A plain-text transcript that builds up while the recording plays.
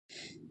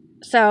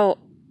So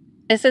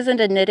this isn't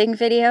a knitting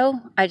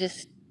video. I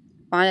just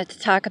wanted to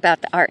talk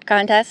about the art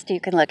contest. You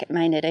can look at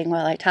my knitting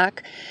while I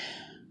talk.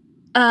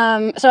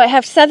 So I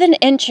have 7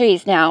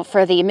 entries now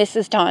for the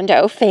Mrs.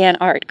 Dondo fan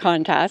art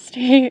contest,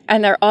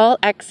 and they're all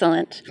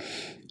excellent.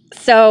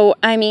 So,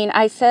 I mean,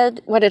 I said,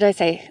 what did I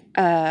say?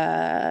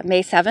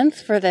 May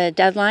 7th for the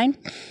deadline,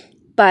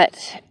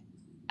 but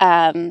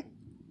I'm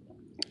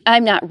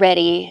not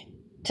ready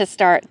to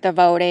start the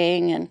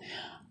voting and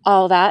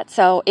all that.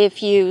 So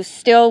if you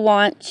still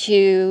want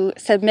to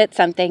submit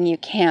something, you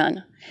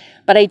can.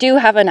 But I do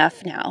have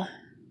enough now.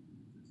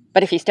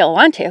 But if you still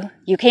want to,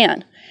 you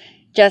can.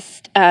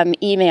 Just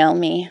email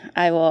me.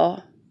 I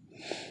will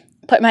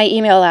put my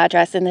email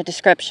address in the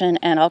description,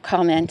 and I'll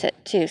comment it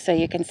too so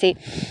you can see.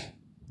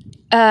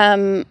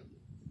 I'm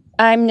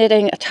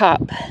knitting a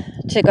top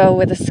to go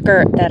with a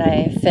skirt that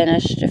I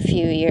finished a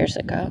few years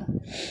ago.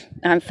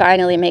 I'm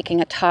finally making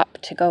a top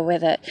to go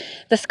with it.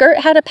 The skirt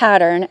had a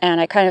pattern,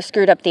 and I kind of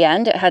screwed up the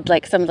end. It had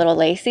like some little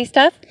lacy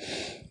stuff.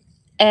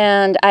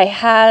 And I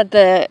had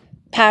the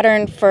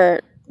pattern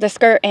for the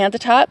skirt and the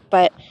top,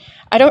 but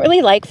I don't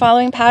really like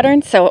following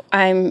patterns, so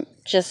I'm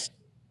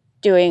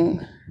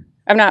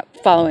not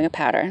following a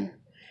pattern.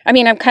 I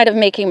mean, I'm kind of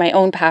making my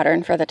own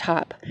pattern for the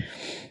top.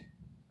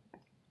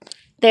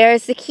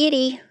 There's the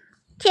kitty.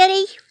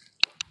 Kitty.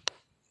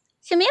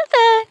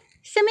 Samantha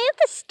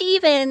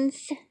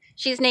Stevens.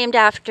 She's named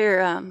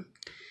after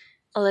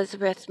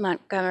Elizabeth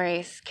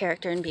Montgomery's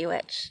character in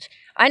Bewitched.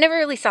 I never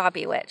really saw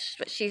Bewitched,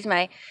 but she was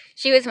my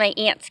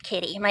aunt's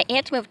kitty. My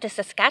aunt moved to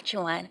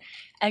Saskatchewan,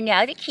 and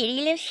now the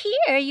kitty lives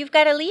here. You've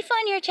got a leaf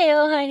on your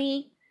tail,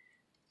 honey.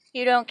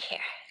 You don't care.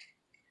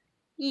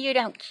 You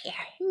don't care.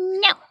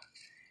 No.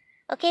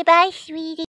 Okay, bye, sweetie.